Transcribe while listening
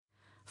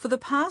For the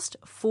past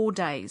 4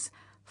 days,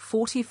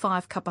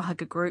 45 kapa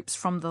haka groups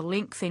from the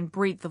length and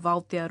breadth of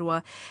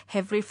Aotearoa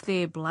have left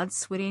their blood,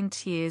 sweat and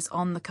tears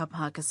on the kapa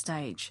haka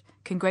stage.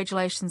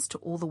 Congratulations to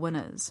all the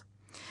winners.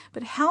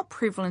 But how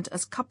prevalent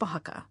is kapa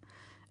haka?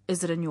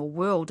 Is it in your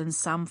world in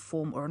some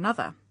form or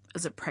another?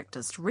 Is it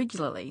practiced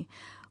regularly?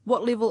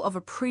 What level of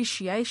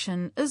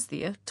appreciation is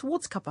there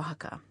towards kapa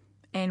haka?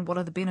 And what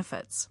are the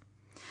benefits?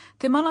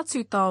 Te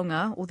Manātu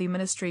Tāonga, or the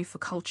Ministry for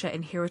Culture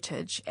and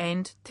Heritage,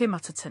 and Te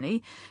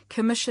Matatini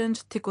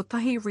commissioned Te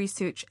Kotahi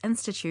Research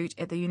Institute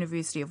at the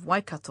University of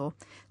Waikato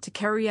to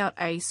carry out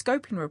a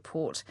scoping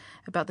report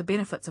about the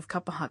benefits of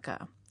kapa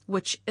haka,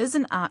 which is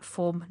an art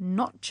form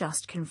not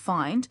just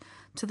confined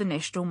to the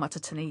national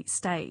matatini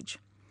stage.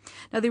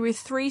 Now, there were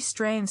 3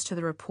 strands to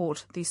the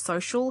report: the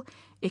social,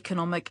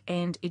 economic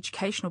and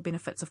educational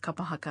benefits of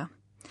kapa haka.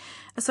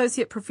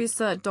 Associate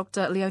Professor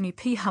Dr Leonie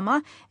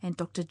Pihama and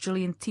Dr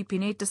Jillian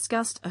Tipene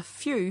discussed a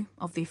few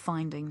of their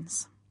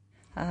findings.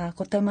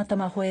 Ko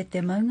taumatama hoe te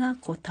maunga,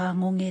 ko tā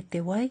ngonge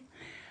te wai,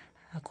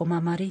 ko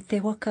mamari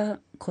te waka,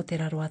 ko te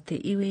raroa te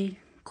iwi,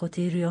 ko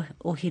te rio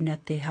ohina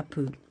te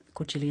hapu.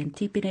 Ko Jillian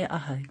Tipene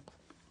ahau.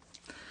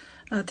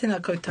 Tēnā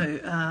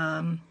koutou,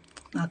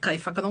 ngā kai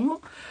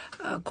whakarongo,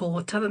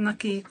 ko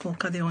Taranaki, ko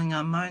Kare o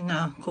ngā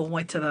maunga, ko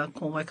Waitara,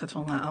 ko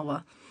Waikato ngā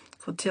awa.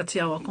 Ko te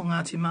atiawa ko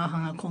Ngāti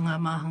Māhanga, ko ngā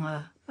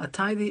māhanga a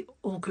tairi,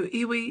 o ku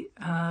iwi,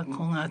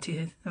 ko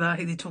Ngāti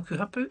Rāhiri tōku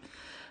hapu,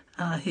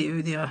 he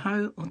uri a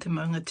hau o te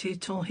maunga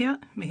tūtohia,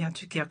 me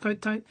atu ki a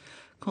koutou,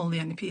 ko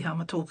Leonie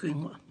Pihama tōku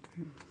ingoa.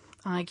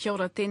 Ai, kia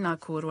ora, tēnā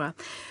kōrua.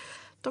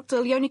 Dr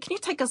Leonie, can you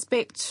take us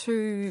back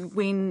to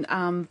when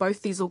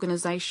both these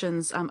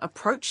organisations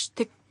approached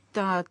Te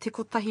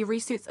Kotahi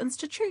Research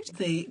Institute?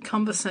 The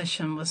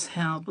conversation was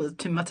held with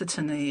Te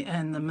Matatini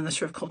and the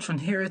Ministry of Culture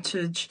and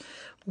Heritage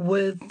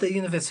with the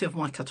University of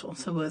Waikato,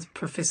 so with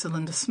Professor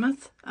Linda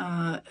Smith,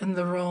 in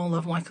the role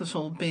of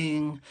Waikato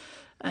being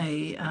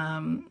a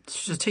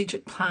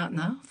strategic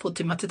partner for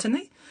Te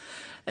Matatini.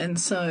 And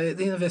so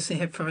the university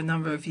had for a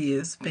number of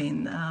years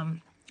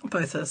been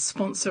both a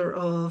sponsor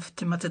of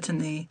Te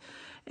Matatini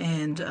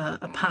and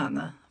a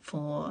partner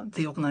for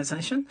the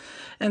organisation.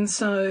 And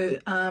so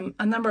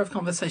a number of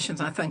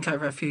conversations, I think,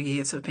 over a few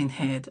years have been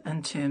had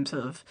in terms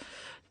of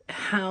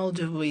how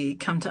do we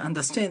come to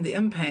understand the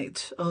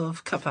impact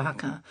of kapa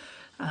haka,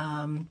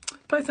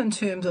 both in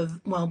terms of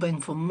well-being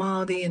for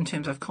Māori, in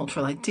terms of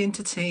cultural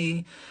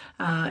identity,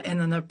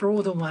 and in a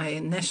broader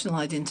way, national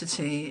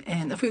identity.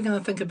 And if we're going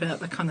to think about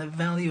the kind of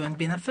value and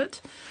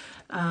benefit,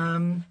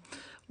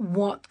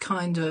 what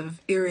kind of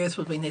areas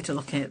would we need to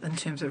look at in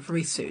terms of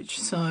research?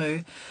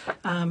 So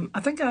I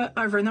think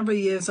over a number of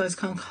years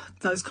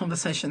those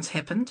conversations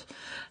happened.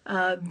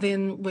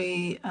 Then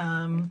we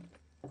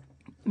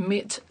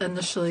met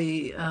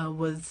initially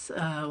with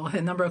had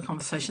a number of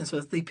conversations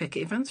with Deepak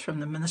Evans from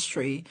the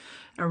ministry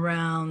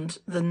around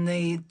the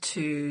need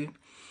to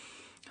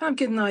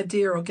get an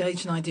idea or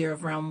gauge an idea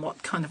around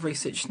what kind of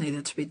research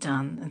needed to be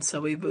done. And so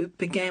we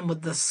began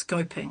with the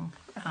scoping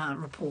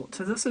report.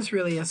 So this is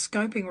really a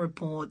scoping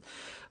report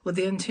with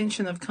the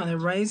intention of kind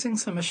of raising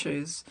some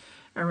issues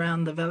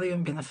around the value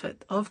and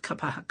benefit of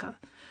kapa haka,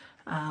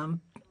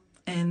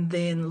 and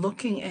then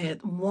looking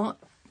at what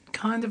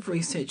kind of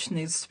research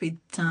needs to be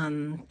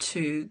done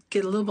to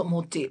get a little bit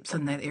more depth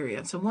in that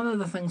area. So what are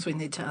the things we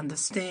need to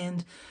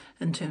understand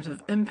in terms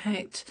of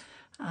impact,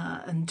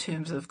 in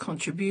terms of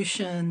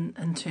contribution,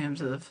 in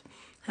terms of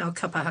how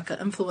kapa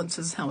haka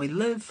influences how we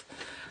live,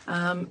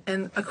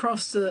 and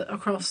across the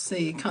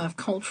kind of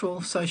cultural,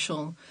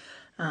 social,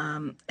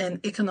 and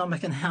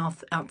economic and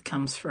health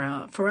outcomes for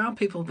our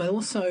people, but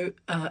also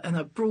in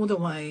a broader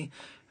way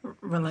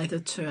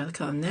related to a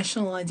kind of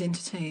national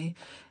identity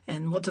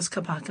and what does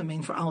kapa haka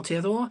mean for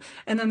Aotearoa,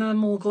 and in a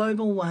more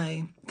global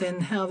way, then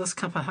how does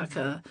kapa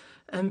haka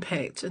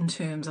impact in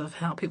terms of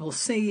how people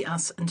see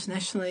us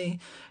internationally,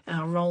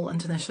 our role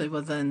internationally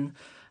within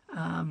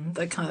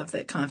that kind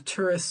of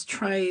tourist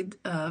trade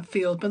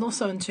field, but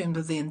also in terms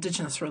of the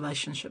Indigenous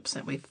relationships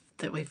that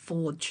we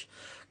forge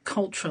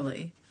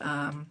culturally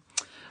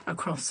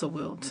across the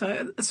world.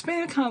 So it's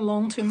been a kind of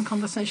long-term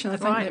conversation. I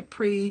think that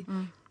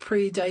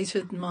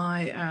predated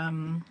my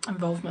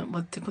involvement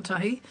with Te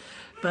Kotahi,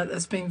 but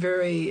it's been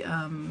very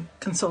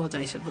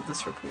consolidated with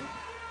this report.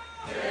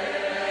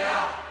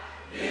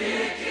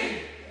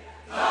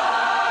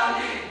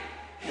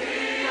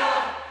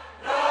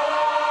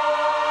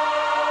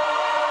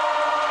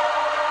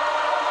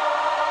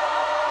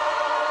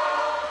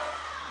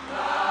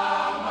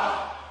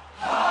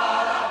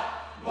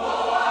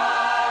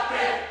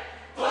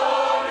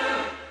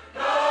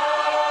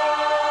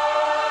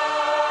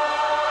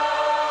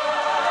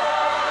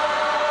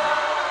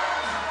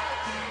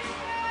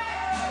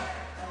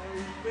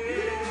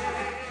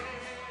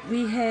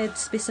 We had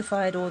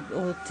specified, or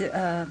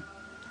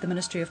the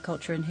Ministry of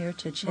Culture and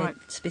Heritage had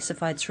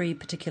specified 3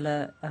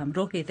 particular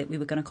rohe that we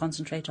were going to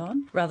concentrate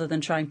on, rather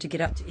than trying to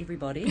get out to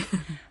everybody.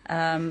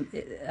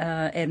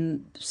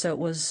 And so it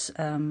was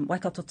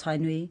Waikato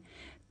Tainui,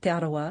 Te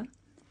Arawa,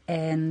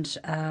 and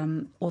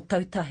o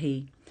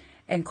Tautahi.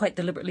 and quite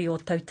deliberately o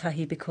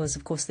Tautahi because,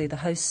 of course, they're the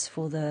hosts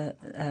for the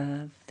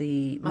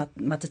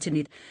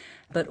Matatini,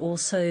 but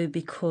also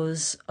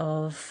because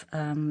of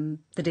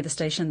the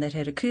devastation that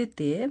had occurred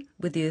there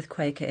with the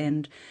earthquake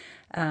and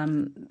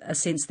a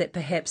sense that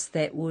perhaps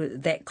that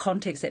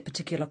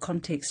particular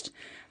context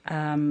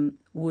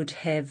would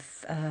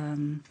have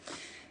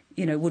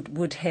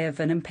would have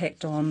an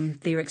impact on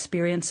their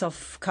experience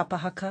of kapa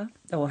haka,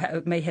 or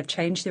it may have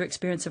changed their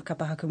experience of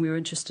kapa haka, and we were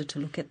interested to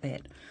look at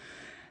that.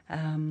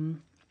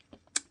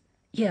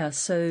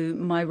 So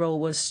my role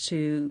was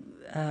to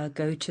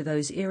go to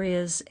those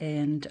areas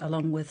and,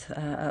 along with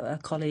a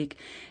colleague,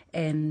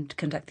 and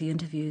conduct the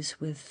interviews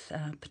with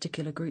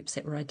particular groups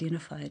that were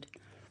identified.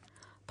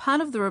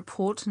 Part of the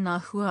report,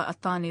 Ngā Hua a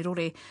Tāne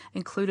Rore,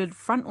 included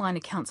frontline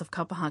accounts of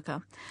kapa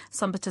haka.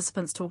 Some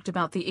participants talked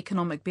about the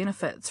economic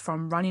benefits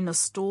from running a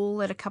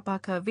stall at a kapa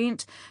haka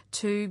event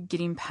to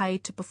getting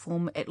paid to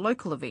perform at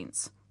local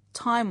events.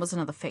 Time was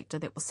another factor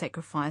that was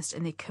sacrificed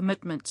in their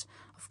commitment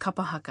of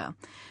kapa haka,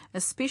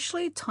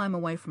 especially time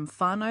away from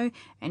whānau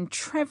and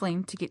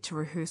travelling to get to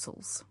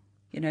rehearsals.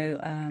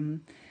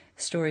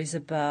 Stories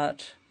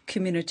about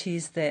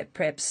communities that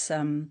perhaps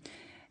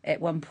at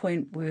one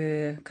point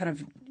were kind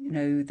of,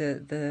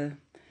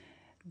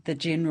 the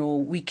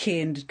general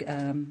weekend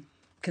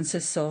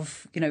consists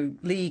of,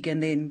 league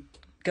and then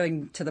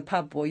going to the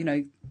pub, or,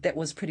 that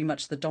was pretty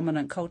much the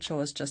dominant culture,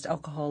 was just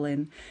alcohol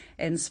and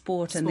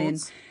sport. And then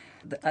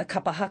a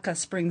kapa haka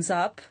springs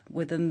up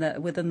within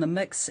the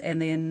mix,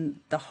 and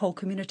then the whole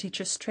community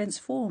just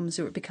transforms,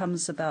 or it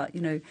becomes about,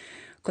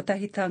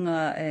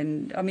 kotahitanga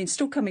and,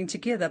 still coming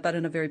together, but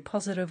in a very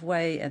positive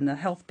way, and the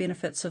health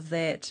benefits of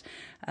that,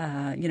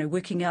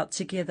 working out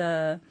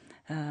together,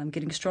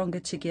 getting stronger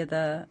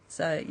together.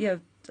 So,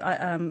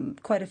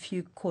 quite a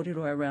few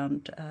kōrero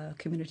around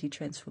community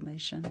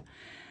transformation.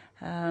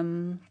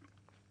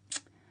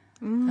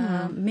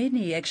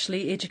 Many,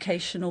 actually,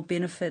 educational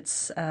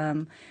benefits,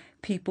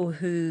 people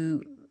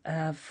who,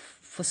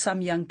 for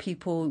some young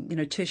people,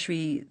 the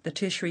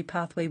tertiary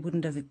pathway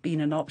wouldn't have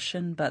been an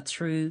option, but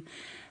through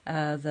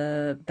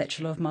the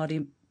Bachelor of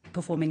Māori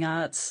Performing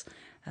Arts,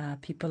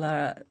 people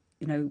are,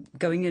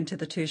 going into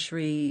the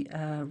tertiary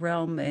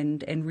realm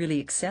and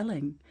really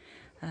excelling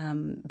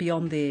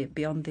beyond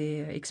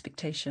their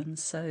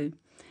expectations. So,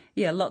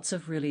 lots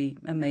of really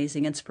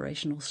amazing,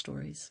 inspirational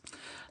stories.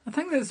 I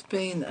think there's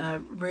been a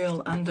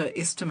real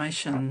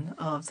underestimation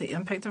of the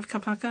impact of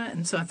kapa haka,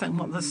 and so I think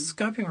what the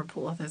scoping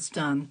report has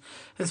done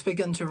is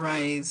begin to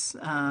raise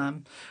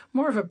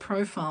more of a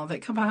profile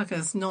that kapa haka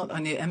is not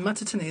only, and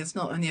Matatini is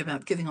not only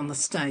about getting on the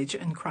stage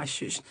in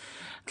Christchurch.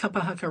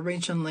 Kapa haka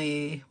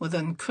regionally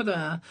within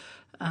kura,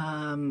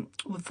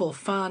 for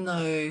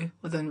whānau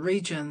within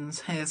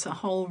regions, has a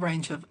whole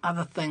range of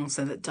other things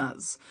that it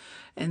does.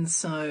 And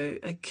so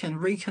it can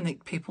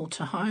reconnect people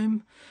to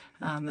home.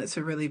 That's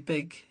a really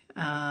big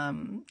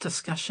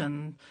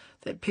discussion,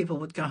 that people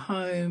would go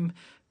home,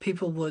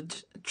 people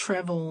would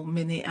travel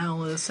many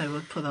hours, they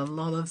would put a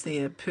lot of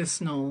their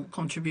personal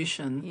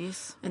contribution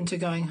into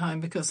going home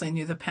because they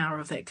knew the power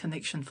of that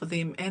connection for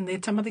them and their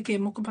tamariki e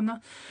mokopana.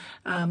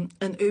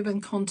 In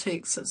urban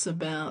contexts, it's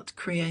about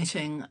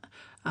creating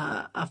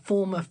a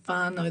form of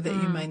whānau that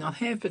you may not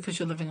have because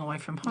you're living away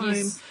from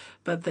home,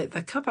 but that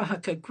the kapa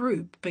haka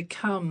group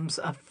becomes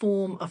a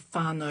form of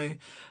whānau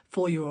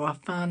for you, or a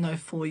whānau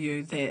for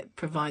you, that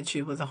provides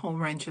you with a whole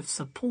range of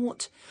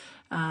support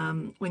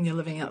when you're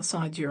living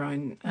outside your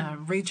own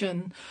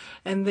region.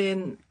 And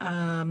then,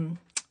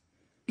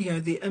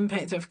 the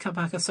impact of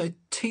kapa haka. So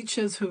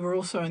teachers who are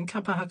also in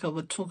kapa haka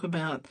would talk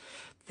about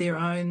the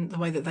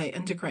way that they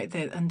integrate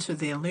that into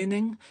their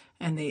learning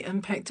and the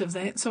impact of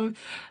that. So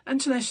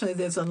internationally,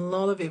 there's a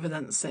lot of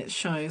evidence that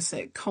shows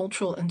that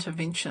cultural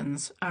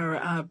interventions are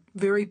a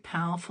very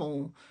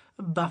powerful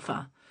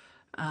buffer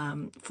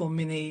for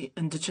many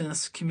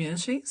Indigenous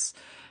communities.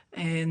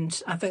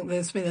 And I think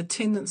there's been a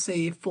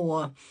tendency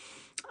for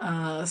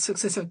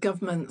successive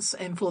governments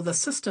and for the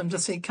system to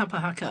see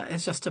kapa haka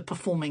as just a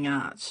performing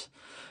art.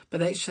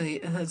 But actually,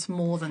 it is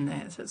more than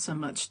that. It's has a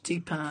much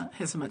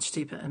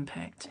deeper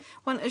impact.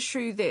 One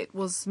issue that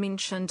was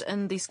mentioned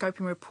in the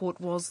scoping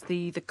report was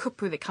the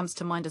kupu that comes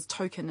to mind as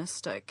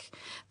tokenistic.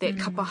 That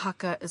kapa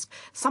haka is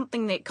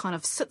something that kind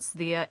of sits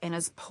there and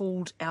is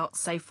pulled out,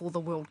 say, for the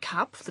World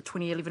Cup, the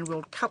 2011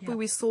 World Cup, where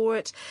we saw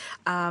it.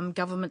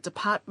 Government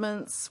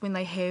departments, when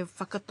they have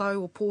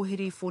whakatau or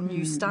pōhiri for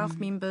new staff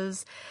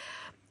members.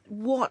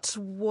 What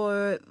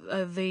were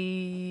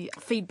the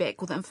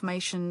feedback or the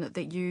information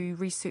that you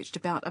researched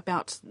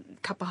about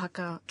kapa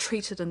haka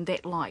treated in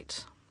that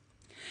light?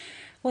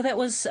 Well, that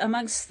was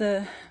amongst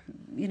the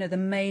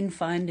main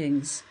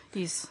findings.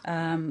 Yes.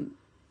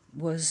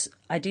 Was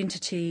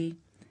identity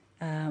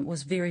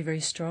was very, very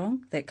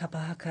strong. That kapa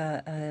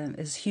haka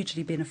is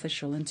hugely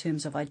beneficial in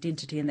terms of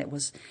identity, and that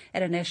was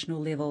at a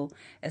national level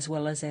as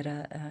well as at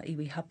a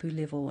iwi hapu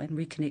level, and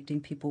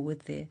reconnecting people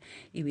with their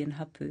iwi and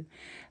hapu.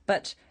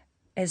 But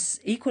as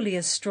equally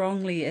as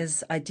strongly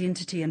as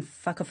identity and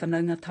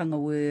whakawhanaungatanga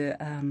were,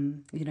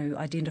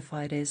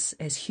 identified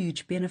as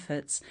huge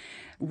benefits.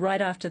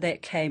 Right after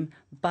that came,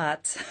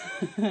 but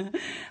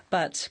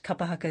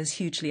kapa haka is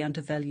hugely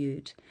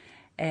undervalued.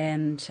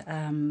 And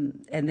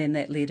then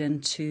that led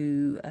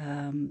into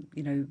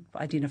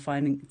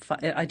identifying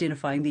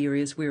the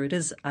areas where it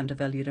is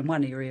undervalued. And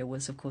one area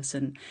was, of course,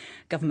 in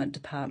government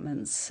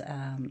departments,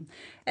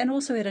 and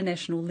also at a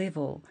national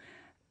level.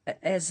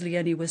 As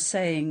Leonie was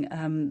saying,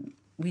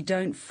 we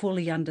don't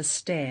fully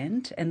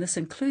understand, and this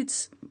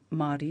includes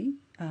Māori,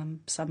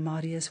 some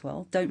Māori as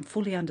well, don't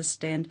fully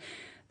understand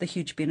the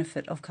huge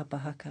benefit of kapa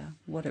haka,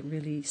 what it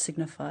really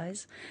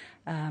signifies.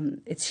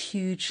 It's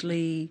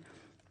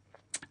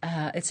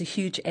a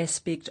huge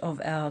aspect of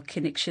our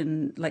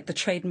connection, like the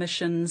trade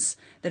missions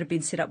that have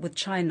been set up with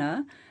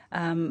China.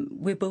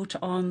 We're built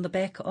on the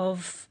back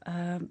of,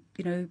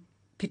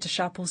 Peter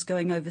Sharples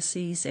going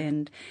overseas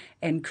and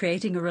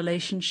creating a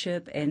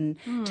relationship and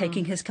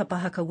taking his kapa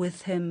haka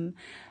with him.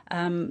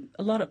 A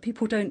lot of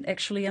people don't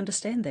actually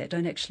understand that,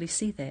 don't actually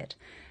see that.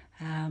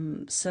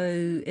 So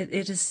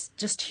it is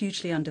just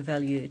hugely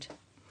undervalued.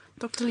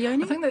 Dr.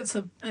 Leonie? I think that's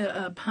a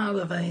part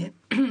of a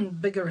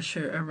bigger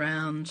issue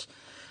around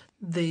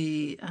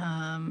the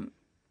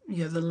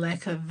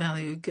lack of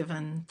value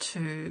given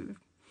to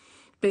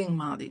being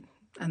Māori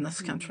in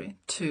this country,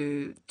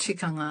 to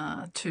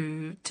tikanga,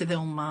 to Te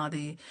Reo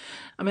Māori.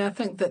 I mean, I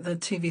think that the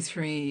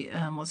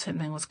TV3, what's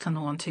happening with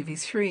Kano on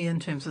TV3 in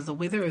terms of the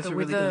weather is a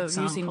really good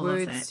example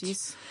of that.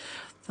 Yes.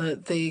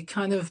 The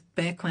kind of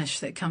backlash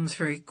that comes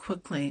very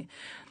quickly.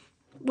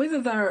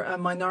 Whether they're a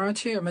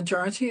minority or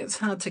majority, it's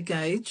hard to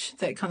gauge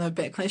that kind of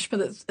backlash,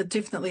 but it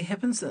definitely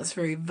happens and it's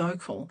very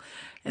vocal.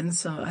 And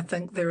so I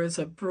think there is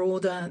a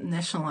broader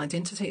national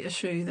identity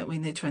issue that we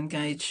need to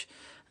engage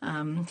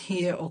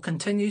here or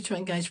continue to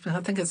engage. But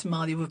I think as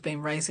Māori, we've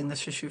been raising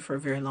this issue for a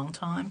very long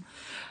time.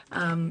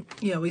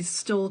 We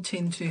still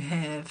tend to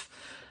have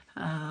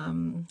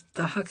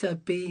the haka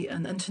be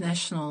an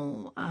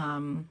international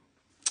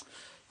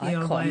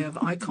way of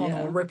icon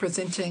or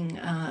representing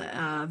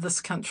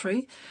this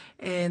country.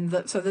 And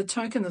so the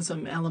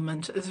tokenism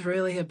element is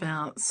really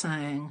about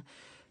saying,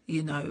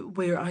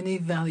 we're only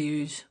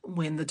valued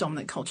when the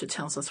dominant culture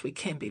tells us we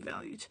can be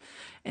valued.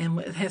 And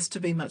it has to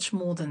be much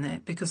more than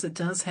that because it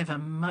does have a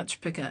much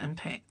bigger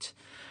impact.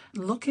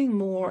 Looking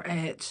more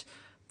at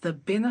the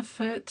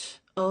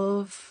benefit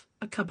of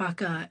a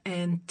kabaka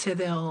and te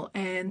reo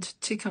and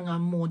tikanga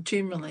more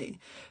generally,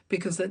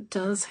 because it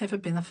does have a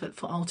benefit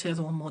for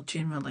Aotearoa more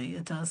generally.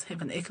 It does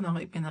have an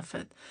economic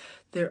benefit.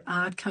 There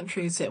are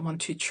countries that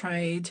want to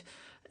trade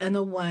in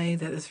a way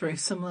that is very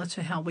similar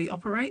to how we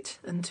operate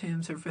in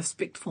terms of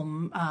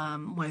respectful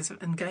ways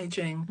of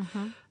engaging,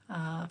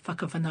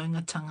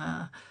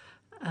 whakawhanaungatanga,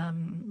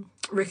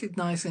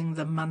 recognising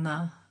the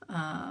mana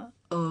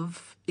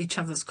of each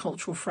other's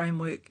cultural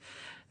framework.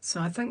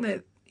 So I think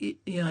that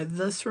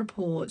this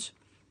report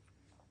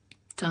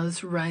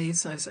does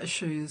raise those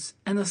issues,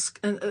 and it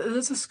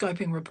is a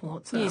scoping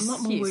report, so a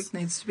lot more work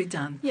needs to be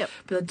done. Yep.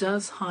 But it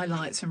does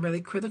highlight some really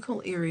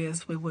critical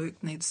areas where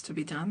work needs to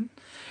be done,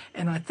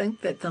 and I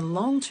think that the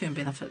long-term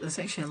benefit is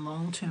actually a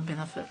long-term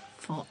benefit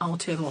for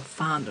Aotearoa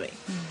whānui.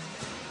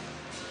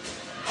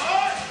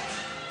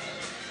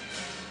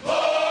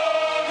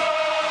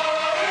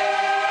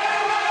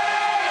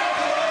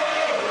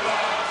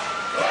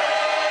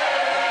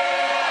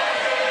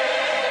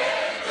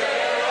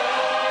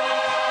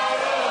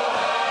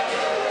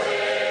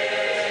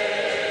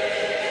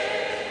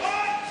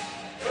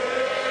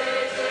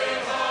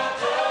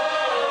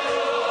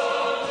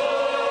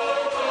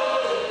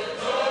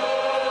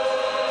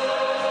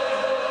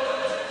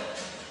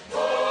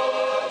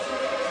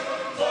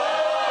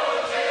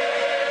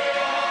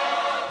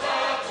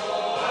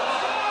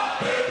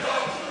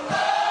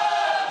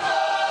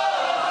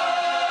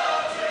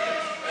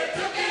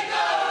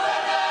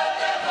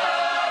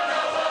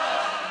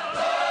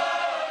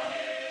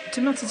 Te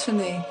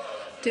Matatini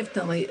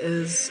definitely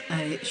is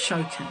a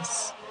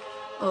showcase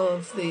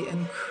of the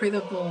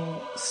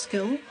incredible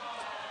skill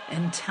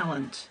and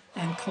talent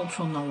and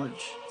cultural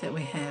knowledge that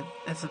we have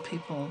as a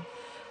people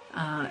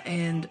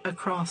and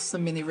across the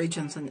many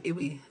regions in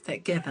iwi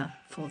that gather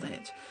for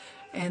that.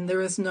 And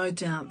there is no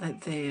doubt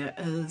that there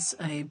is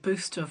a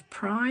boost of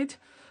pride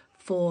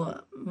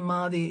for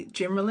Māori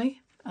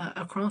generally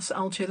across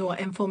Aotearoa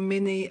and for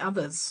many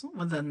others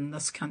within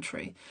this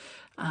country.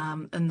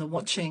 In the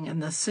watching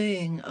and the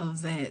seeing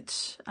of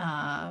that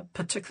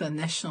particular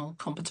national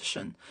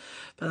competition.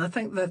 But I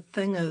think the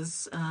thing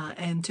is,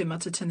 and Te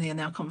Matatini in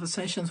our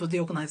conversations with the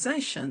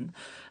organisation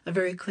are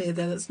very clear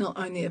that it's not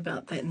only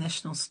about that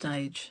national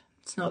stage.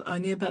 It's not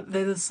only about,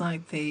 that is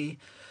like the,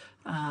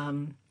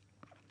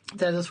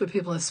 that is where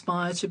people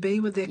aspire to be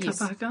with their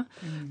kapa haka,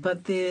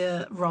 but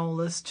their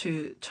role is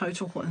to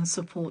total and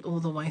support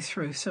all the way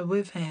through. So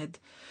we've had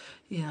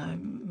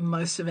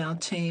most of our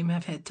team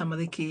have had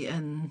tamariki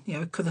in,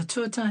 kura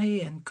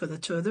tuatahi and kura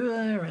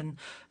tuarua and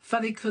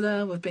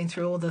wharekura. We've been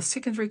through all the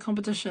secondary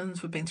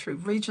competitions. We've been through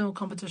regional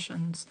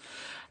competitions.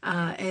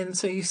 And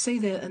so you see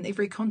that in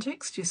every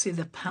context. You see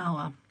the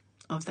power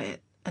of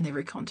that in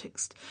every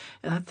context.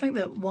 And I think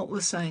that what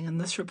we're saying in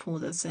this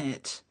report is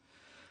that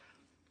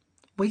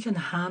we can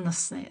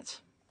harness that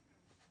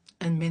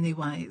in many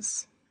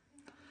ways.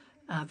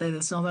 That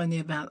is not only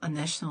about a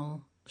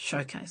national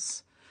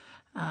showcase.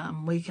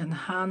 We can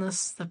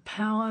harness the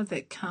power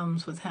that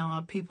comes with how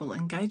our people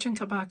engage in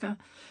kapaka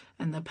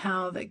and the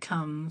power that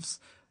comes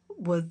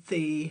with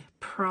the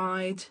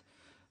pride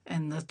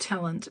and the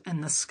talent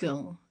and the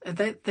skill.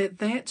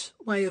 That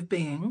way of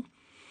being,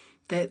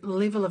 that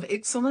level of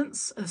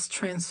excellence is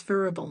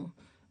transferable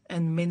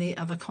in many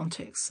other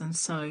contexts. And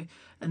so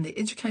in the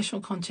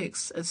educational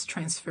context, it's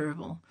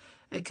transferable.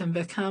 It can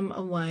become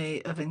a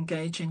way of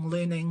engaging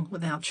learning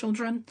with our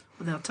children,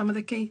 with our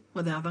tamariki,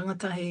 with our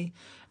rangatahi,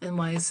 in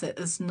ways that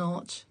is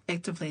not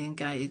actively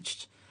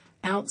engaged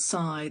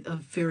outside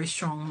of very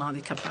strong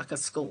Māori kapaka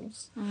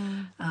schools.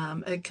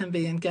 It can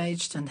be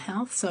engaged in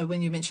health. So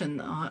when you mention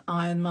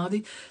Iron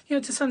Māori,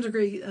 to some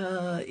degree,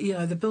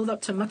 the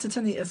build-up to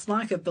Matatini is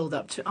like a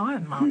build-up to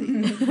Iron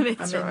Māori.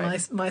 That's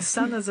right. My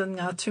son is in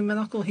Ngā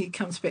Tūmanako. He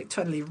comes back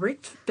totally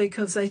wrecked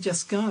because they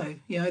just go.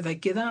 They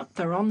get up,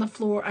 they're on the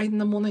floor 8 in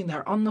the morning,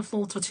 they're on the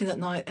floor till 10 at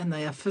night, and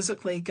they are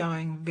physically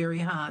going very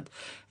hard.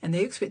 And the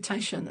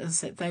expectation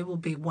is that they will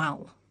be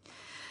well.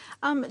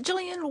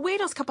 Jillian, where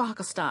does kapa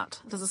haka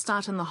start? Does it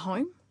start in the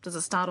home? Does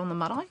it start on the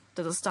marae?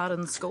 Does it start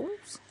in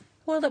schools?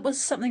 Well, that was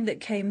something that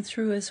came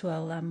through as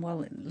well.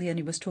 While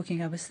Leonie was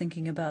talking, I was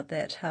thinking about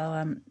that,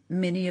 how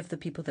many of the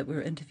people that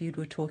were interviewed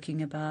were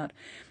talking about,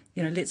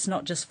 let's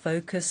not just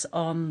focus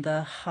on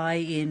the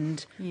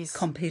high-end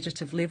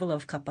competitive level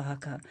of kapa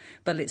haka,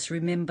 but let's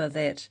remember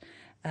that,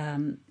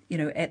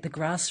 at the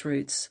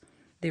grassroots,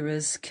 there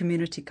is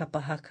community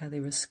kapa haka,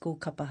 there is school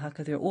kapa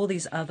haka, there are all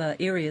these other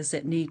areas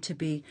that need to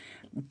be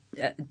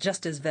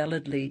just as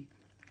validly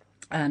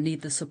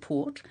need the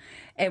support.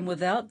 And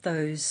without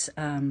those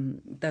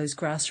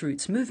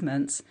grassroots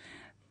movements,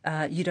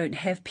 you don't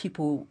have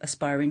people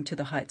aspiring to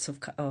the heights of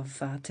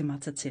Te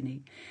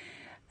Matatini.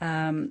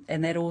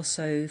 And that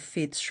also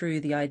fed through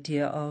the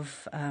idea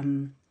of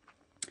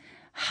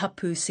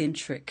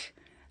hapu-centric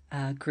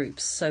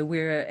groups. So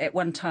where at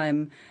one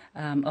time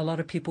a lot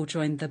of people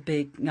joined the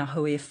big Ngā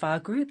Hua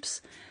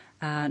groups,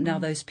 now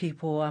those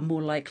people are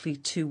more likely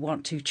to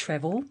want to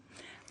travel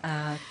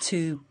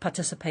to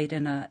participate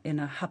in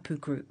a hapu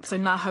group. So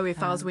Ngā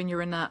Hua is when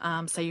you're in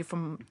a, say you're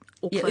from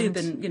Auckland.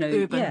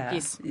 Urban,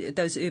 yes.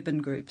 Those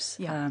urban groups.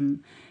 Yeah.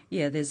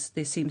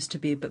 There seems to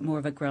be a bit more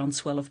of a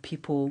groundswell of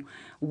people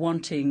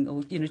wanting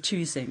or,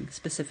 choosing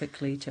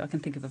specifically to. I can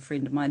think of a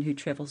friend of mine who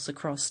travels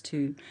across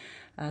to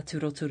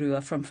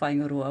Rotorua from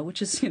Whaingaroa,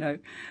 which is,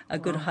 a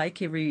good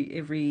hike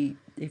every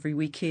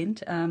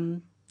weekend,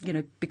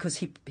 because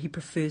he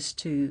prefers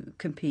to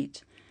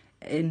compete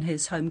in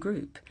his home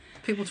group.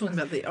 People talking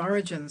about the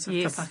origins of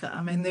kapaka.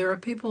 I mean, there are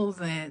people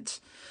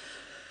that,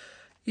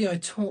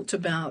 talked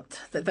about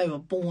that they were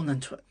born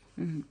into it.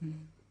 Mm-hmm.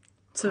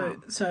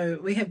 So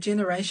we have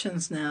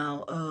generations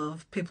now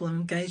of people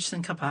engaged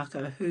in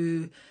kapaka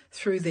who,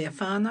 through their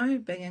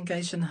whānau, being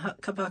engaged in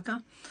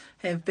kapaka,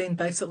 have been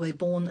basically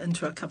born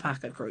into a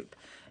kapaka group.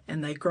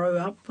 And they grow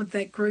up with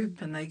that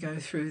group and they go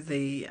through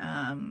the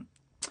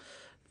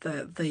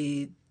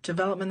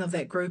development of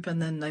that group,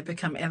 and then they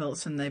become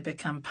adults and they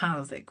become part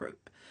of that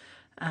group.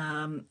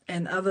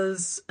 And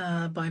others,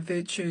 by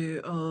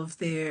virtue of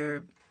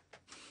their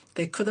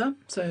kura.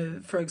 So,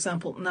 for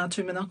example, Ngā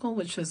Tūmanako,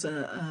 which is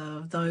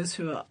those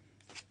who are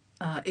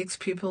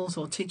ex-pupils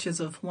or teachers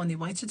of Wani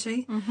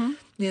Waititi,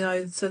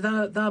 so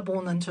they're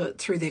born into it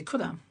through their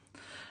kura.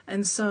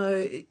 And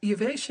so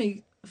you're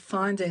actually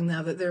finding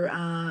now that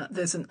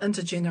there's an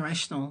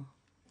intergenerational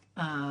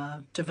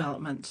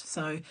development.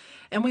 So,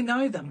 and we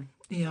know them.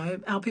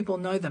 Our people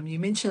know them. You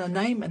mention a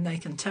name and they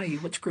can tell you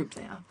which group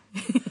they are.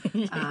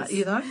 Yes.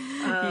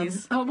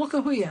 Yes.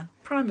 Wakahuia,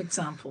 prime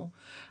example,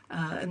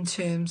 in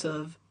terms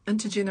of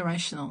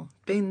intergenerational,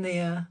 been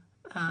there.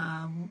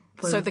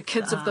 With, so the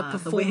kids of the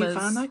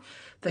performers,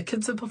 the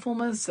kids are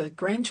performers, the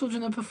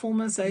grandchildren are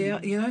performers. They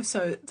are,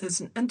 so there's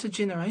an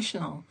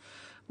intergenerational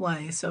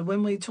way. So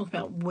when we talk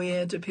about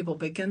where do people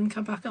begin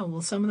kapaka,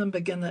 well, some of them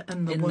begin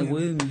in the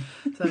womb.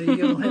 So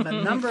you'll have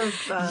a number of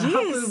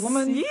hapu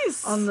women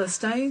on the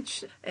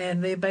stage,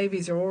 and their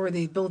babies are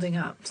already building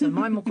up. So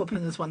my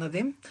mokopuna is one of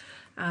them.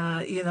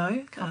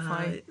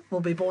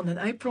 Will be born in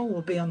April,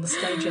 will be on the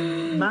stage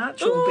in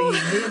March, will be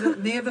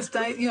near the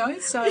stage,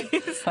 so...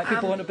 Might be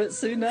born a bit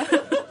sooner.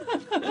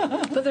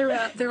 But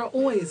there are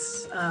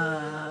always,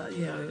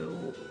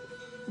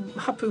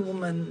 hapu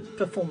women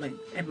performing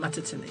at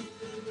Matatini.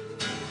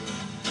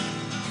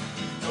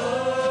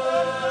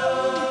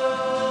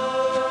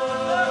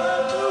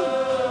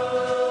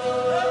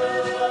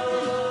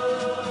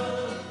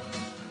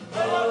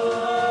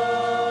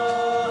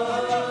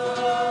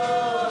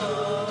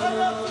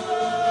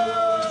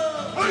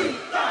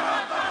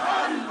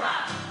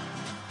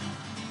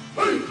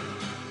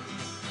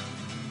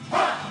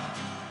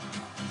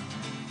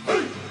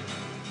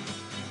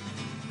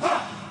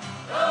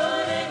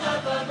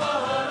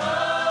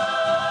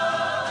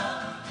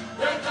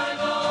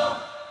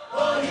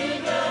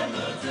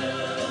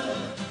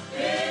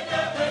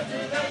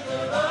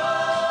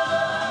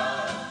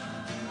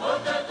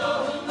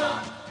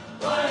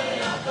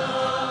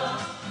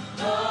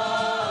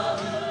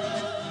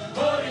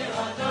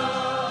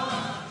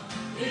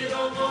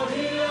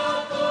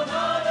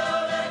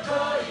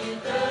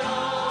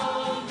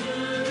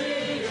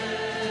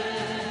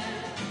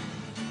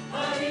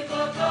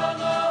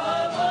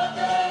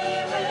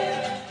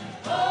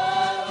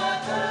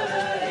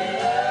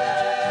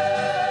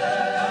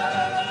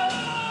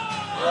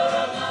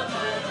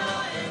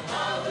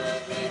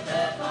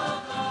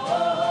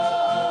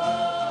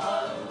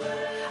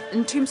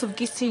 In terms of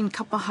getting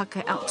kapa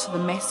haka out to the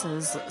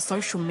masses,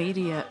 social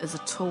media is a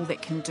tool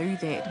that can do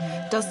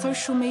that. Does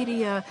social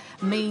media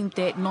mean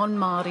that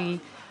non-Māori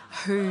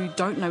who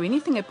don't know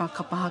anything about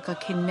kapa haka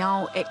can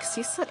now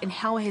access it, and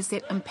how has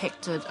that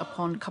impacted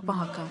upon kapa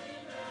haka?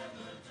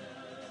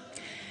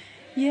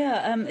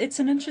 Yeah, it's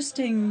an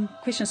interesting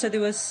question. So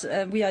there was,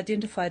 we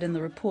identified in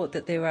the report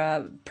that there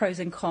are pros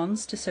and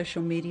cons to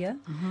social media.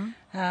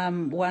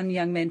 One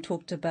young man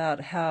talked about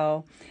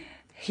how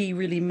he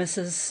really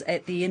misses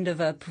at the end of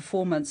a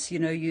performance,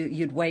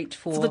 you'd wait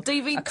for the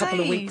DVD. A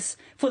couple of weeks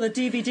for the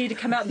DVD to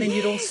come out, and then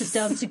you'd all sit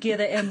down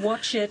together and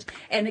watch it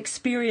and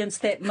experience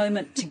that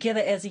moment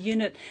together as a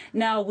unit.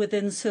 Now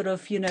within sort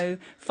of,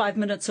 5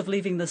 minutes of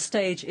leaving the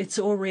stage, it's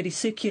already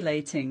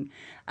circulating.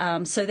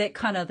 So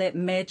that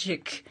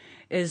magic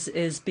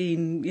is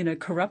being,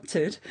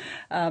 corrupted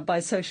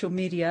by social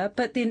media.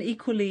 But then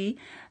equally,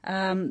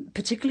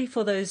 particularly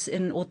for those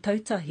in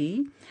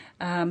Ōtautahi,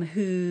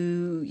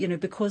 who,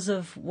 because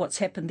of what's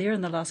happened there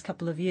in the last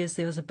couple of years,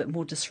 there was a bit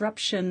more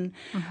disruption.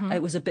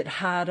 It was a bit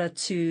harder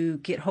to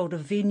get hold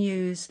of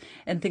venues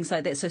and things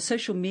like that. So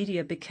social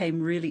media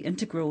became really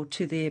integral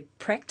to their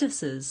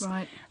practices.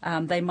 Right.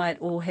 They might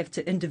all have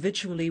to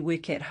individually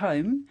work at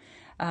home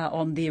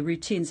on their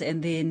routines,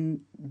 and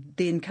then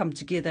come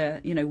together,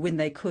 when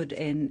they could,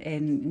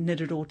 and knit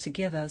it all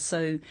together.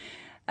 So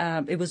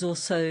it was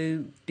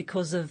also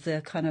because of the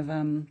kind of,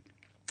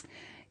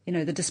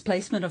 the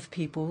displacement of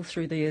people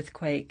through the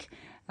earthquake.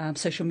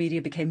 Social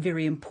media became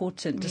very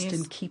important just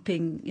in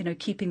keeping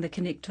the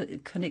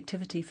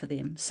connectivity for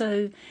them.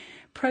 So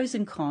pros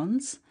and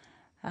cons.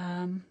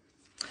 I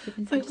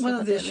think one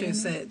of the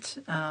issues that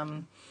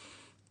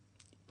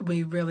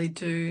we really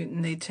do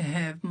need to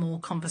have more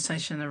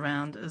conversation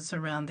around is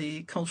around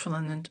the cultural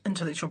and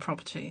intellectual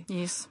property.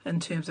 Yes.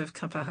 In terms of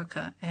kapa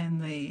haka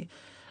and the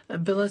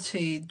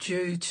ability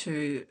due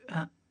to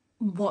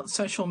what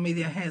social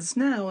media has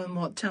now and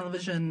what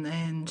television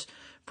and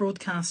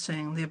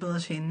broadcasting, the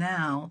ability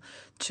now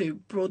to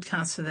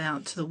broadcast it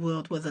out to the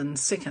world within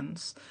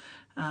seconds.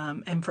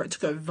 And for it to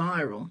go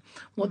viral.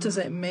 What does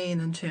that mean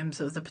in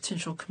terms of the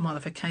potential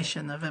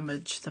commodification of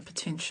image, the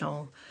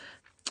potential,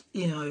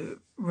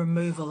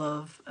 removal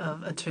of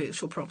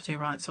intellectual property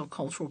rights or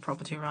cultural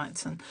property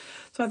rights? And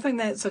so I think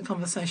that's a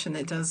conversation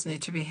that does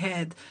need to be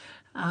had,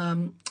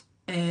 and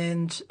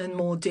in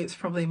more depth,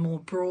 probably more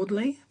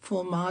broadly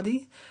for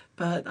Māori.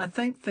 But I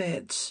think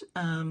that,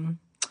 to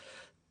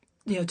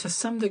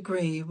some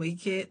degree we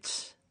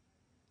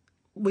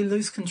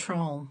lose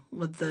control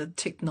with the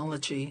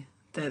technology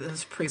that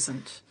is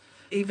present.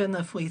 Even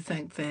if we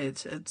think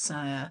that it's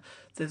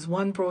there's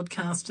one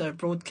broadcaster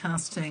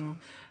broadcasting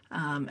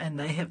and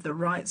they have the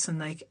rights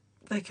and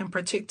they can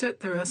protect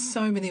it, there are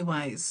so many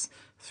ways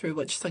through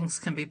which things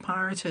can be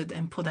pirated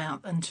and put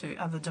out into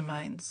other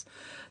domains.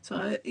 So,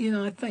 I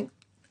think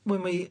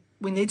when we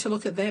need to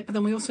look at that, but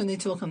then we also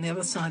need to look on the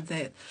other side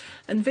that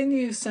in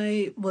venues,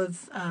 say,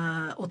 with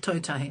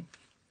Ōtautahi,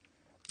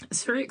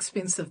 it's very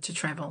expensive to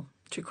travel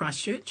to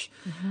Christchurch.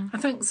 I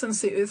think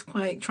since the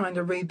earthquake, trying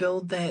to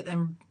rebuild that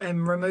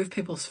and remove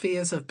people's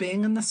fears of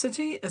being in the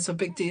city is a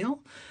big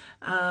deal.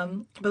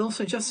 But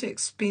also just the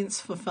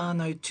expense for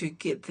whānau to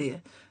get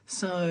there.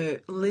 So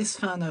less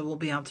whānau will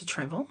be able to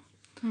travel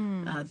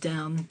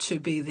down to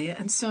be there.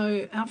 And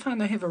so our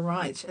whānau have a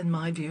right, in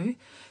my view,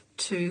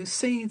 to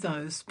see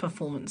those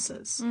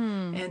performances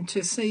and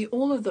to see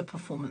all of the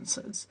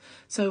performances.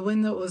 So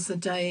when it was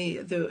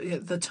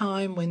the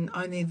time when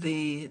only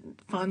the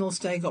finals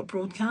day got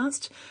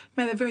broadcast,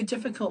 made it very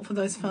difficult for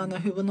those whānau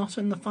who were not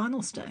in the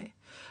finals day,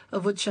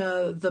 of which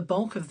are the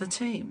bulk of the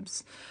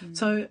teams.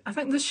 So I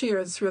think this year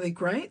it's really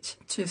great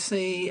to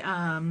see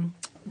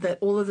that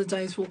all of the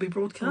days will be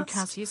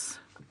broadcast. Yes.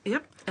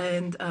 Yep,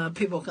 and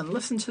people can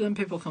listen to them,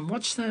 people can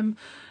watch them,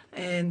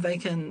 and they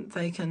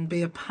can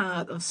be a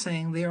part of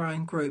seeing their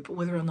own group,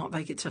 whether or not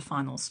they get to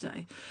finals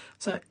day.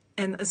 So,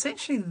 and it's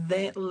actually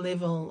that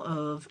level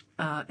of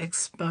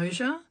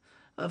exposure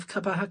of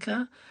kapa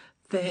haka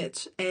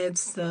that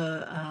adds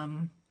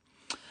adds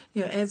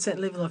that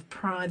level of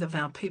pride of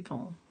our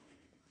people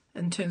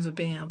in terms of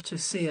being able to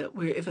see it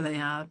wherever they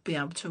are, be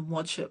able to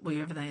watch it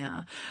wherever they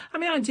are. I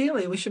mean,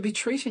 ideally, we should be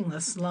treating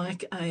this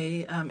like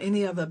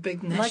any other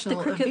big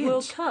national event. Like the Cricket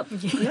World Cup.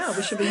 Yes. Yeah,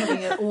 we should be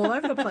having it all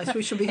over the place.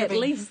 We should be having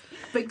least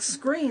big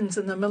screens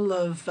in the middle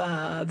of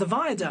the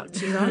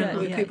viaduct,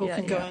 where people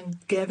can go and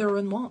gather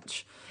and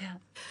watch. Yeah.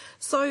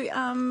 So,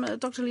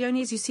 Dr.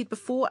 Leonie, as you said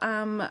before,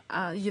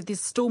 there's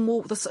still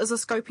more. This is a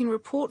scoping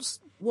report.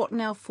 What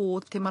now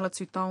for Te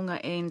Manātu Tāonga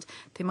and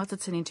Te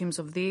Matatini in terms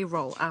of their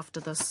role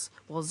after this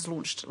was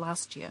launched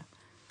last year?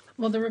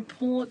 Well, the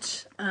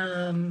report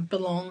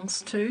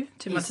belongs to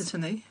Te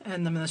Matatini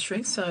and the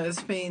ministry, so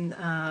it's been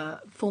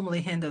formally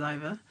handed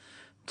over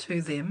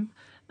to them.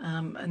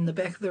 In the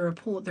back of the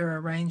report, there are a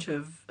range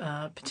of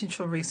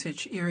potential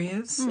research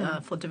areas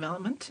for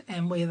development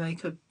and where they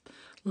could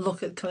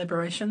look at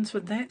collaborations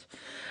with that.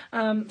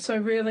 So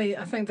really,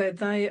 I think that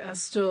they are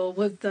still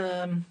with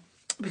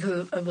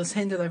because it was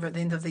handed over at the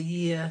end of the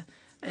year,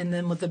 and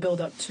then with the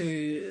build-up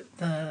to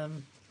the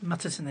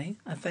Matatini.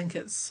 I think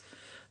it's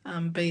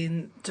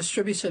been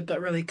distributed but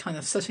really kind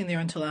of sitting there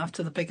until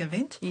after the big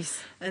event. Yes.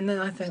 And then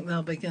I think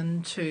they'll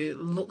begin to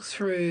look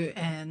through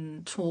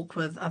and talk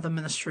with other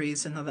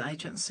ministries and other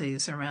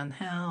agencies around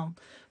how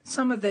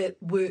some of that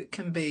work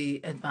can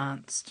be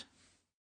advanced.